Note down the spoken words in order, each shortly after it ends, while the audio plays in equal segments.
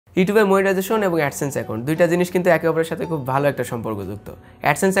ইউটিউবের মনিটাইজেশন এবং AdSense account দুইটা জিনিস কিন্তু একে অপরের সাথে খুব ভালো একটা সম্পর্কযুক্ত।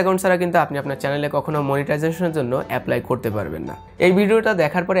 অ্যাডসেন্স অ্যাকাউন্ট ছাড়া কিন্তু আপনি আপনার চ্যানেলে কখনো মনিটাইজেশনের জন্য অ্যাপ্লাই করতে পারবেন না। এই ভিডিওটা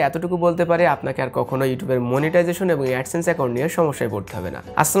দেখার পরে এতটুকু বলতে পারে আপনাকে আর কখনো ইউটিউবের মনিটাইজেশন এবং অ্যাডসেন্স অ্যাকাউন্ট নিয়ে সমস্যায় পড়তে হবে না।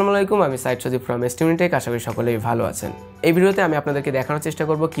 আসসালামু আলাইকুম, আমি সাইদ সজীব ফ্রম এস্টিমেটেক। আশা করি সকলেই ভালো আছেন। এই ভিডিওতে আমি আপনাদেরকে দেখানোর চেষ্টা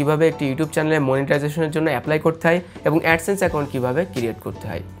করব কিভাবে একটি ইউটিউব চ্যানেলে মনিটাইজেশনের জন্য অ্যাপ্লাই করতে হয় এবং অ্যাডসেন্স অ্যাকাউন্ট কিভাবে ক্রিয়েট করতে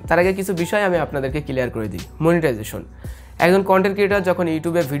হয়। তার আগে কিছু বিষয় আমি আপনাদেরকে ক্লিয়ার করে দিই। মনিটাইজেশন, একজন কন্টেন্ট ক্রিয়েটর যখন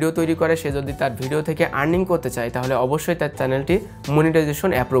ইউটিউবে ভিডিও তৈরি করে, সে যদি তার ভিডিও থেকে আর্নিং করতে চায় তাহলে অবশ্যই তার চ্যানেলটি মনিটাইজেশন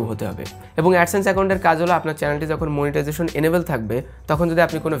অ্যাপ্রুভ হতে হবে। এবং অ্যাডসেন্স অ্যাকাউন্টের কাজ হলো আপনার চ্যানেলটি যখন মনিটাইজেশন এনেবল থাকবে তখন যদি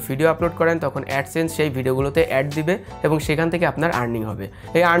আপনি কোনো ভিডিও আপলোড করেন তখন অ্যাডসেন্স সেই ভিডিওগুলোতে অ্যাড দিবে এবং সেখান থেকে আপনার আর্নিং হবে।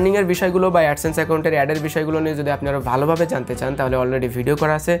 এই আর্নিংয়ের বিষয়গুলো বা অ্যাডসেন্স অ্যাকাউন্টের অ্যাডের বিষয়গুলো নিয়ে যদি আপনি আরও ভালোভাবে জানতে চান তাহলে অলরেডি ভিডিও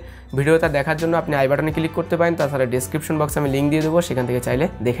করা আছে। ভিডিওটা দেখার জন্য আপনি আই বাটনে ক্লিক করতে পারেন, তাছাড়া ডিসক্রিপশন বক্সে আমি লিঙ্ক দিয়ে দেবো, সেখান থেকে চাইলে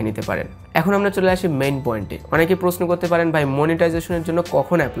দেখে নিতে পারেন। এখন আমরা চলে আসি মেইন পয়েন্টে। অনেকে প্রশ্ন করতে পারেন, ভাই মনিটাইজেশনের জন্য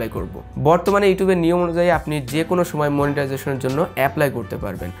কখন অ্যাপ্লাই করব? বর্তমানে ইউটিউবের নিয়ম অনুযায়ী আপনি যে কোনো সময় মনিটাইজেশনের জন্য অ্যাপ্লাই করতে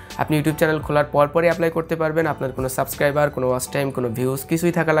পারবেন। আপনি ইউটিউব চ্যানেল খোলার পরপরই অ্যাপ্লাই করতে পারবেন। আপনার কোনো সাবস্ক্রাইবার, কোনো ওয়াচ টাইম, কোনো ভিউজ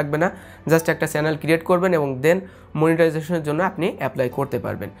কিছুই থাকা লাগবে না। জাস্ট একটা চ্যানেল ক্রিয়েট করবেন এবং দেন মনিটাইজেশনের জন্য আপনি অ্যাপ্লাই করতে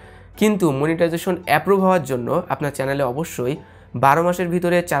পারবেন। কিন্তু মনিটাইজেশন অ্যাপ্রুভ হওয়ার জন্য আপনার চ্যানেলে অবশ্যই 12 মাসের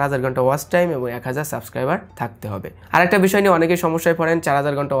ভিতরে 4000 ঘন্টা ওয়াচ টাইম এবং 1000 সাবস্ক্রাইবার থাকতে হবে। আরেকটা বিষয় নিয়ে অনেকেই সমস্যায় পড়েন,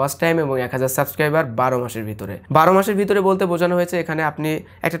 4000 ঘন্টা ওয়াচ টাইম এবং 1000 সাবস্ক্রাইবার 12 মাসের ভিতরে। 12 মাসের ভিতরে বলতে বোঝানো হয়েছে এখানে আপনি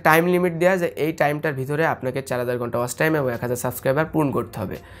একটা টাইম লিমিট দেওয়া যে এই টাইমটার ভিতরে আপনাকে 4000 ঘন্টা ওয়াচ টাইম এবং 1000 সাবস্ক্রাইবার পূরণ করতে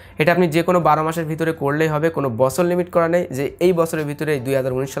হবে। এটা আপনি যে কোনো 12 মাসের ভিতরে করলেই হবে। কোনো বছর লিমিট করা নেই যে এই বছরের ভিতরে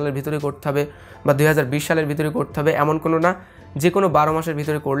 2019 সালের ভিতরে করতে হবে বা 2020 সালের ভিতরে করতে হবে, এমন কোনো না। যে কোনো 12 মাসের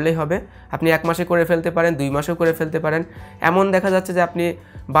ভিতরে করলেই হবে। আপনি 1 মাসে করে ফেলতে পারেন, 2 মাসেও করে ফেলতে পারেন। এমন দেখা যাচ্ছে যে আপনি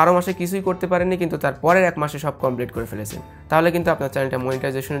 12 মাসে কিছুই করতে পারেননি কিন্তু তার পরের 1 মাসে সব কমপ্লিট করে ফেলেছেন, তাহলে কিন্তু আপনার চ্যানেলটা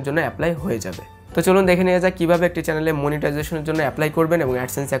মনিটাইজেশনের জন্য অ্যাপ্লাই হয়ে যাবে। তো চলুন দেখে নেওয়া যাক কীভাবে একটি চ্যানেলে মনিটাইজেশনের জন্য অ্যাপ্লাই করবেন এবং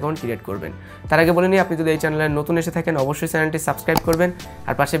অ্যাডসেন্স অ্যাকাউন্ট ক্রিয়েট করবেন। তার আগে বলে নিই, আপনি যদি এই চ্যানেলে নতুন এসে থাকেন অবশ্যই চ্যানেলটি সাবস্ক্রাইব করবেন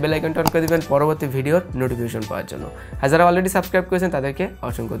আর পাশে বেল আইকনটা অন করে দেবেন পরবর্তী ভিডিওর নোটিফিকেশন পাওয়ার জন্য। আর যারা অলরেডি সাবস্ক্রাইব করেছেন তাদেরকে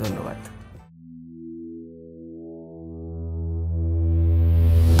অসংখ্য ধন্যবাদ।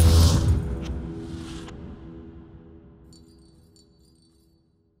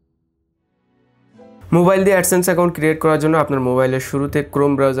 মোবাইল দিয়ে অ্যাডসেন্স অ্যাকাউন্ট ক্রিয়েট করার জন্য আপনার মোবাইলের শুরুতে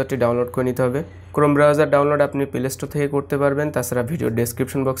ক্রোম ব্রাউজারটি ডাউনলোড করে নিতে হবে। ক্রোম ব্রাউজার ডাউনলোড আপনি প্লে স্টোর থেকে করতে পারবেন, তাছাড়া ভিডিও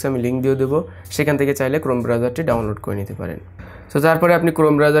ডেসক্রিপশন বক্সে আমি লিঙ্ক দিয়ে দেবো, সেখান থেকে চাইলে ক্রোম ব্রাউজারটি ডাউনলোড করে নিতে পারেন। তো তারপরে আপনি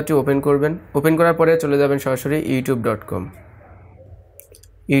ক্রোম ব্রাউজারটি ওপেন করবেন। ওপেন করার পরে চলে যাবেন সরাসরি youtube.com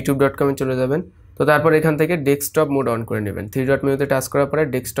চলে যাবেন। তো তারপর এখান থেকে ডেস্কটপ মোড অন করে নেবেন। 3 ডট মেনুতে টাচ করার পরে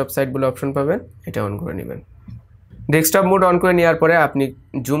ডেস্কটপ সাইট বলে অপশন পাবেন, এটা অন করে নেবেন। ডেস্কটপ মোড অন করে নেওয়ার পরে আপনি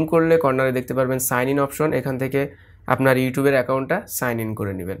জুম করলে কর্নারে দেখতে পারবেন সাইন ইন অপশন, এখান থেকে আপনার ইউটিউবের অ্যাকাউন্টটা সাইন ইন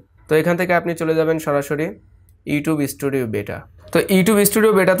করে নেবেন। তো এখান থেকে আপনি চলে যাবেন সরাসরি ইউটিউব স্টুডিও বেটা। তো ইউটিউব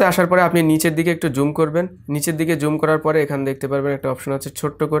স্টুডিও বেটাতে আসার পরে আপনি নিচের দিকে একটু জুম করবেন। নিচের দিকে জুম করার পরে এখানে দেখতে পারবেন একটা অপশন আছে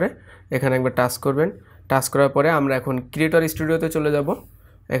ছোট্ট করে, এখানে একবার টাচ করবেন। টাচ করার পরে আমরা এখন ক্রিয়েটর স্টুডিওতে চলে যাব,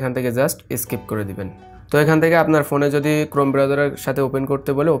 এখান থেকে জাস্ট স্কিপ করে দিবেন। তো এখান থেকে আপনার ফোনে যদি ক্রোম ব্রাউজারের সাথে ওপেন করতে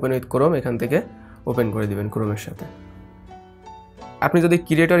বলে ওপেন উইথ ক্রোম, এখান থেকে ওপেন করে দিবেন ক্রোমের সাথে। আপনি যদি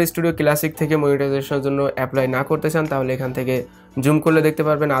ক্রিয়েটর স্টুডিও ক্লাসিক থেকে মনিটাইজেশনের জন্য অ্যাপ্লাই না করতে চান তাহলে এখান থেকে জুম করলে দেখতে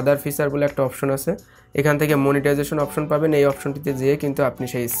পারবেন আদার ফিচার বলে একটা অপশন আছে, এখান থেকে মনিটাইজেশন অপশন পাবেন। এই অপশনটিতে যেয়ে কিন্তু আপনি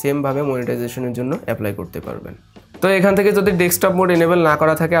সেই সেমভাবে মনিটাইজেশনের জন্য অ্যাপ্লাই করতে পারবেন। তো এখান থেকে যদি ডেস্কটপ মোড এনেবল না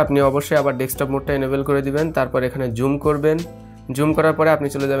করা থাকে আপনি অবশ্যই আবার ডেস্কটপ মোডটা এনেবল করে দিবেন। তারপর এখানে জুম করবেন। জুম করার পরে আপনি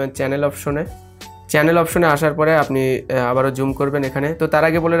চলে যাবেন চ্যানেল অপশনে। চ্যানেল অপশনে আসার পরে আপনি আবারও জুম করবেন এখানে। তো তার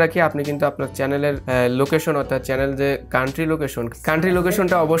আগে বলে রাখি, আপনি কিন্তু আপনার চ্যানেলের লোকেশন অর্থাৎ চ্যানেল যে কান্ট্রি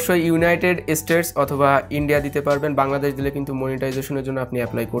লোকেশনটা অবশ্যই ইউনাইটেড স্টেটস অথবা ইন্ডিয়া দিতে পারবেন। বাংলাদেশ দিলে কিন্তু মনিটাইজেশনের জন্য আপনি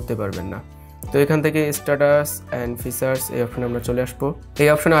অ্যাপ্লাই করতে পারবেন না। তো এখান থেকে স্ট্যাটাস অ্যান্ড ফিচার্স এই অপশনে আমরা চলে আসবো। এই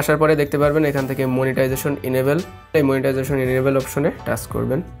অপশনে আসার পরে দেখতে পারবেন এখান থেকে মনিটাইজেশন ইনেবল, এই মনিটাইজেশন ইনেবল অপশনে টাচ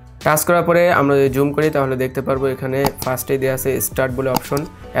করবেন। টাচ করার পরে আমরা যদি জুম করি তাহলে দেখতে পারবো এখানে ফার্স্টে দেওয়া আছে স্টার্ট বলে অপশন,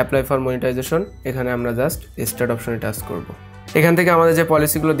 অ্যাপ্লাই ফর মনিটাইজেশন। এখানে আমরা জাস্ট স্টার্ট অপশনে টাচ করব। এখান থেকে আমাদের যে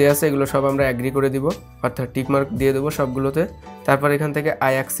পলিসিগুলো দেওয়া আছে এগুলো সব আমরা অ্যাগ্রি করে দিব, অর্থাৎ টিকমার্ক দিয়ে দেবো সবগুলোতে। তারপর এখান থেকে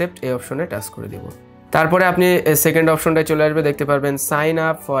আই অ্যাকসেপ্ট এই অপশনে টাচ করে দিব। তারপরে আপনি সেকেন্ড অপশনটায় চলে আসবে, দেখতে পারবেন সাইন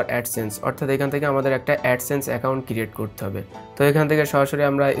আপ ফর অ্যাডসেন্স, অর্থাৎ এখান থেকে আমাদের একটা অ্যাডসেন্স অ্যাকাউন্ট ক্রিয়েট করতে হবে। তো এখান থেকে সরাসরি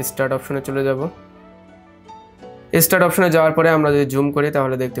আমরা স্টার্ট অপশনে চলে যাব। স্টার্ট অপশনে যাওয়ার পরে আমরা যদি জুম করি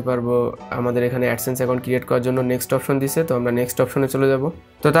তাহলে দেখতে পারবো আমাদের এখানে অ্যাডসেন্স অ্যাকাউন্ট ক্রিয়েট করার জন্য নেক্সট অপশন দিছে। তো আমরা নেক্সট অপশনে চলে যাব।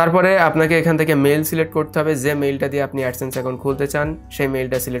 তো তারপরে আপনাকে এখান থেকে মেইল সিলেক্ট করতে হবে, যে মেইলটা দিয়ে আপনি অ্যাডসেন্স অ্যাকাউন্ট খুলতে চান সেই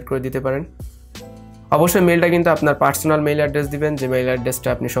মেইলটা সিলেক্ট করে দিতে পারেন। অবশ্যই মেলটা কিন্তু আপনার পার্সোনাল মেইল অ্যাড্রেস দিবেন, যে মেইল অ্যাড্রেসটা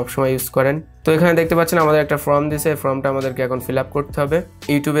আপনি সবসময় ইউজ করেন। তো এখানে দেখতে পাচ্ছেন আমাদের একটা ফর্ম দিয়েছে, এই ফর্মটা আমাদেরকে এখন ফিল আপ করতে হবে।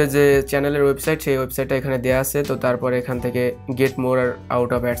 ইউটিউবে যে চ্যানেলের ওয়েবসাইট, সেই ওয়েবসাইটটা এখানে দেওয়া আছে। তো তারপরে এখান থেকে get more out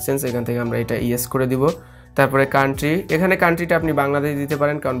of AdSense, এখান থেকে আমরা এটা ইয়েস করে দিব। তারপরে কান্ট্রি, এখানে কান্ট্রিটা আপনি বাংলাদেশ দিতে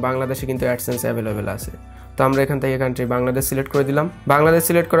পারেন, কারণ বাংলাদেশে কিন্তু অ্যাডসেন্স অ্যাভেলেবেল আছে। তো আমরা এখান থেকে কান্ট্রি বাংলাদেশ সিলেক্ট করে দিলাম। বাংলাদেশ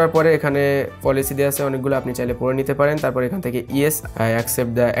সিলেক্ট করার পরে এখানে পলিসি দেওয়া আছে অনেকগুলো, আপনি চাইলে পড়ে নিতে পারেন। তারপর এখান থেকে yes I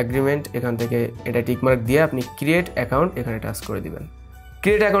accept the agreement, এখান থেকে এটা টিকমার্ক দিয়ে আপনি ক্রিয়েট অ্যাকাউন্ট এখানে টাচ করে দিবেন।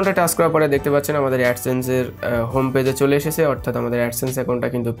 ক্রিয়েট অ্যাকাউন্টে টাচ করার পরে দেখতে পাচ্ছেন আমাদের অ্যাডসেন্সের হোম পেজে চলে এসেছে, অর্থাৎ আমাদের অ্যাডসেন্স অ্যাকাউন্টটা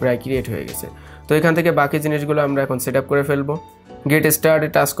কিন্তু প্রায় ক্রিয়েট হয়ে গেছে। তো এখান থেকে বাকি জিনিসগুলো আমরা এখন সেট আপ করে ফেলবো। গেট স্টার্টে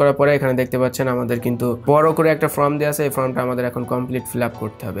টাচ করার পরে এখানে দেখতে পাচ্ছেন আমাদের কিন্তু বড় করে একটা ফর্ম দেওয়া আছে, এই ফর্মটা আমাদের এখন কমপ্লিট ফিল আপ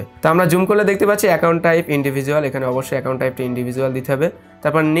করতে হবে। তো আমরা জুম করলে দেখতে পাচ্ছি অ্যাকাউন্ট টাইপ ইন্ডিভিজুয়াল, এখানে অবশ্যই অ্যাকাউন্ট টাইপটা ইন্ডিভিজুয়াল দিতে হবে।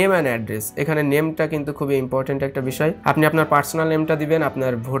 তারপর নেম অ্যান্ড অ্যাড্রেস, এখানে নেমটা কিন্তু খুবই ইম্পর্টেন্ট একটা বিষয়। আপনি আপনার পার্সোনাল নেমটা দিবেন,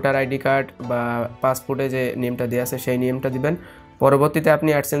 আপনার ভোটার আইডি কার্ড বা পাসপোর্টে যে নেমটা দেওয়া আছে সেই নেমটা দিবেন। পরবর্তীতে আপনি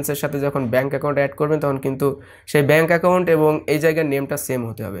অ্যাডসেন্সের সাথে যখন ব্যাঙ্ক অ্যাকাউন্ট অ্যাড করবেন তখন কিন্তু সেই ব্যাঙ্ক অ্যাকাউন্ট এবং এই জায়গার নেমটা সেম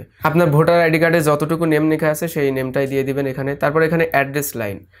হতে হবে। আপনার ভোটার আইডি কার্ডে যতটুকু নেম লেখা আছে সেই নেমটাই দিয়ে দিবেন এখানে। তারপর এখানে অ্যাড্রেস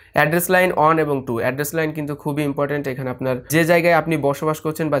লাইন 1 এবং 2, অ্যাড্রেস লাইন কিন্তু খুবই ইম্পর্টেন্ট। এখানে আপনার যে জায়গায় আপনি বসবাস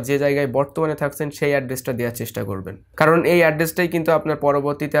করছেন বা যে জায়গায় বর্তমানে থাকছেন সেই অ্যাড্রেসটা দেওয়ার চেষ্টা করবেন, কারণ এই অ্যাড্রেসটাই কিন্তু আপনার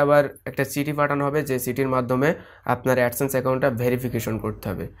পরবর্তীতে আবার একটা চিঠি পাঠানো হবে, যে চিঠির মাধ্যমে আপনার অ্যাডসেন্স অ্যাকাউন্টটা ভেরিফিকেশন করতে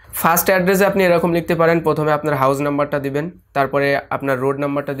হবে। ফার্স্ট অ্যাড্রেসে আপনি এরকম লিখতে পারেন, প্রথমে আপনার হাউস নাম্বারটা দিবেন, তারপরে আপনার রোড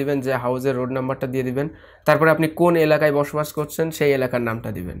নাম্বারটা দিবেন, যে হাউসের রোড নাম্বারটা দিয়ে দিবেন। তারপরে আপনি কোন এলাকায় বসবাস করছেন সেই এলাকার নামটা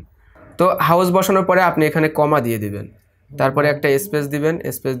দিবেন। তো হাউস বসানোর পরে আপনি এখানে কমা দিয়ে দিবেন, তারপরে একটা স্পেস দিবেন,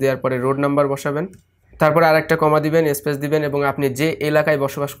 স্পেস দেওয়ার পরে রোড নাম্বার বসাবেন, তারপরে আরেকটা কমা দিবেন, স্পেস দিবেন এবং আপনি যে এলাকায়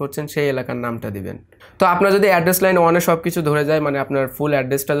বসবাস করছেন সেই এলাকার নামটা দিবেন। তো আপনার যদি অ্যাড্রেস লাইন 1-এ সব কিছু ধরে যায়, মানে আপনার ফুল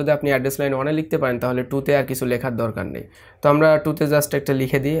অ্যাড্রেসটা যদি আপনি অ্যাড্রেস লাইন 1-এ লিখতে পারেন, তাহলে 2-তে আর কিছু লেখার দরকার নেই। তো আমরা 2-তে জাস্ট একটা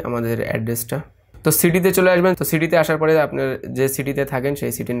লিখে দিই আমাদের অ্যাড্রেসটা। তো সিটিতে চলে আসবেন, তো সিটিতে আসার পরে আপনার যে সিটিতে থাকেন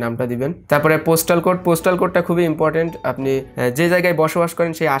সেই সিটির নামটা দিবেন। তারপরে পোস্টাল কোডটা খুবই ইম্পর্টেন্ট। আপনি যে জায়গায় বসবাস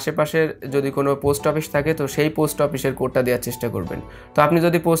করেন সেই আশেপাশের যদি কোনো পোস্ট অফিস থাকে তো সেই পোস্ট অফিসের কোডটা দেওয়ার চেষ্টা করবেন। তো আপনি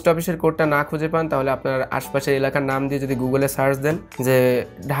যদি পোস্ট অফিসের কোডটা না খুঁজে পান, তাহলে আপনার আশপাশের এলাকার নাম দিয়ে যদি গুগলে সার্চ দেন যে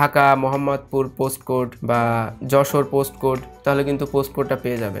ঢাকা মোহাম্মদপুর পোস্ট কোড বা যশোর পোস্ট কোড, তাহলে কিন্তু পোস্ট কোডটা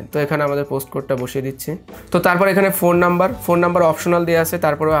পেয়ে যাবেন। তো এখানে আমাদের পোস্ট কোডটা বসিয়ে দিচ্ছি। তো তারপর এখানে ফোন নাম্বার অপশনাল দেওয়া আছে,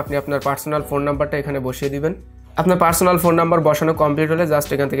 তারপরেও আপনি আপনার পার্সোনাল ফোন নাম্বারটা এখানে বসিয়ে দিবেন। আপনার পার্সোনাল ফোন নাম্বার বসানো কমপ্লিট হলে জাস্ট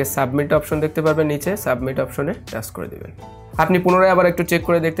এখান থেকে সাবমিট অপশন দেখতে পারবেন, নিচে সাবমিট অপশনে টাচ করে দিবেন। আপনি পুনরায় আবার একটু চেক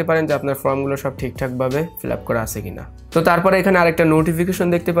করে দেখতে পারেন যে আপনার ফর্মগুলো সব ঠিকঠাকভাবে ফিল আপ করা আছে কিনা। তো তারপরে এখানে আরেকটা নোটিফিকেশন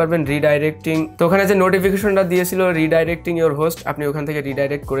দেখতে পারবেন রিডাইরেক্টিং। তো ওখানে যে নোটিফিকেশনটা দিয়েছিল রিডাইরেক্টিং ইওর হোস্ট, আপনি ওখান থেকে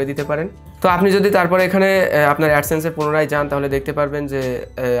রিডাইরেক্ট করে দিতে পারেন। তো আপনি যদি তারপরে এখানে আপনার অ্যাডসেন্সে পুনরায় যান, তাহলে দেখতে পারবেন যে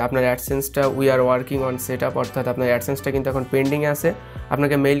আপনার অ্যাডসেন্সটা we are working on set up, অর্থাৎ আপনার অ্যাডসেন্সটা কিন্তু এখন পেন্ডিংয়ে আছে।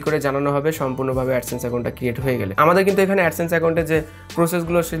 আপনাকে মেইল করে জানানো হবে সম্পূর্ণভাবে অ্যাডসেন্স অ্যাকাউন্টটা ক্রিয়েট হয়ে গেলে। আমাদের কিন্তু এখানে অ্যাডসেন্স অ্যাকাউন্টে যে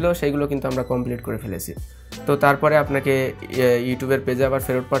প্রসেসগুলো ছিল সেইগুলো কিন্তু আমরা কমপ্লিট করে ফেলেছি। তো তারপরে আপনাকে ইউটিউবের পেজে আবার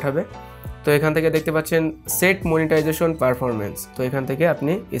ফেরত পাঠাবে। তো এখান থেকে দেখতে পাচ্ছেন সেট মনিটাইজেশন পারফরমেন্স, তো এখান থেকে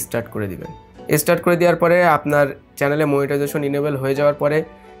আপনি স্টার্ট করে দিবেন। স্টার্ট করে দেওয়ার পরে আপনার চ্যানেলে মনিটাইজেশন ইনেবল হয়ে যাওয়ার পরে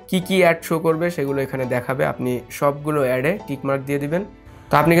কি কি অ্যাড শো করবে সেগুলো এখানে দেখাবে, আপনি সবগুলো অ্যাডে টিকমার্ক দিয়ে দিবেন।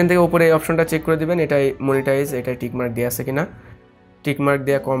 তো আপনি এখান থেকে উপরে এই অপশনটা চেক করে দিবেন এটাই মনিটাইজ, এটাই টিকমার্ক দেওয়া আছে কিনা। টিকমার্ক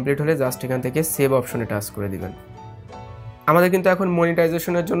দেওয়া কমপ্লিট হলে জাস্ট এখান থেকে সেভ অপশনে টাচ করে দিবেন। আমাদের কিন্তু এখন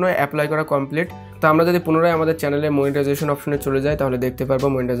মনিটাইজেশনের জন্য অ্যাপ্লাই করা কমপ্লিট। তো আমরা যদি পুনরায় আমাদের চ্যানেলে মনিটাইজেশন অপশনে চলে যাই, তাহলে দেখতে পারবো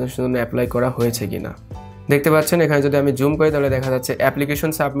মনিটাইজেশনের জন্য অ্যাপ্লাই করা হয়েছে কিনা। দেখতে পাচ্ছেন এখানে যদি আমি জুম করি তাহলে দেখা যাচ্ছে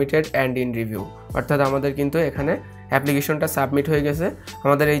application submitted and in review, অর্থাৎ আমাদের কিন্তু এখানে অ্যাপ্লিকেশনটা সাবমিট হয়ে গেছে।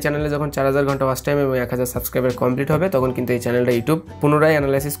 আমাদের এই চ্যানেলে যখন 4000 ঘন্টা ওয়াচ টাইম এবং 1000 সাবস্ক্রাইবার কমপ্লিট হবে, তখন কিন্তু এই চ্যানেলটা ইউটিউব পুনরায়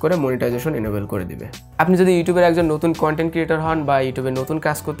অ্যানালাইসিস করে মনিটাইজেশন ইনেবল করে দিবে। আপনি যদি ইউটিউবের একজন নতুন কন্টেন্ট ক্রিয়েটর হন বা ইউটিউবে নতুন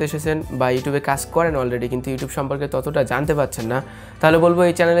কাজ করতে এসেছেন বা ইউটিউবে কাজ করেন অলরেডি কিন্তু ইউটিউব সম্পর্কে ততটা জানতে পারছেন না, তাহলে বলবো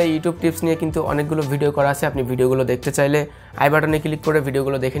এই চ্যানেলে ইউটিউব টিপস নিয়ে কিন্তু অনেকগুলো ভিডিও করা আছে। আপনি ভিডিওগুলো দেখতে চাইলে আই বাটনে ক্লিক করে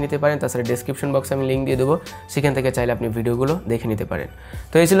ভিডিওগুলো দেখে নিতে পারেন। তাছাড়া ডেসক্রিপশন বক্সে আমি লিঙ্ক দিয়ে দেবো, সেখান থেকে চাইলে আপনি ভিডিওগুলো দেখে নিতে পারেন।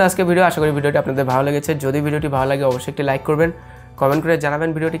 তো এই ছিল আজকে ভিডিও, আশা করি ভিডিওটি আপনাদের ভালো লেগেছে। যদি ভিডিওটি ভালো লাগে অবশ্যই একটি লাইক করবেন, কমেন্ট করে জানাবেন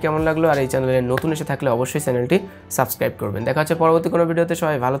ভিডিওটি কেমন লাগলো, আর এই চ্যানেলে নতুন এসে থাকলে অবশ্যই চ্যানেলটি সাবস্ক্রাইব করবেন। দেখা হচ্ছে পরবর্তী কোনো ভিডিওতে।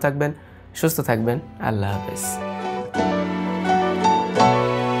 সবাই ভালো থাকবেন, সুস্থ থাকবেন, আল্লাহ হাফেজ।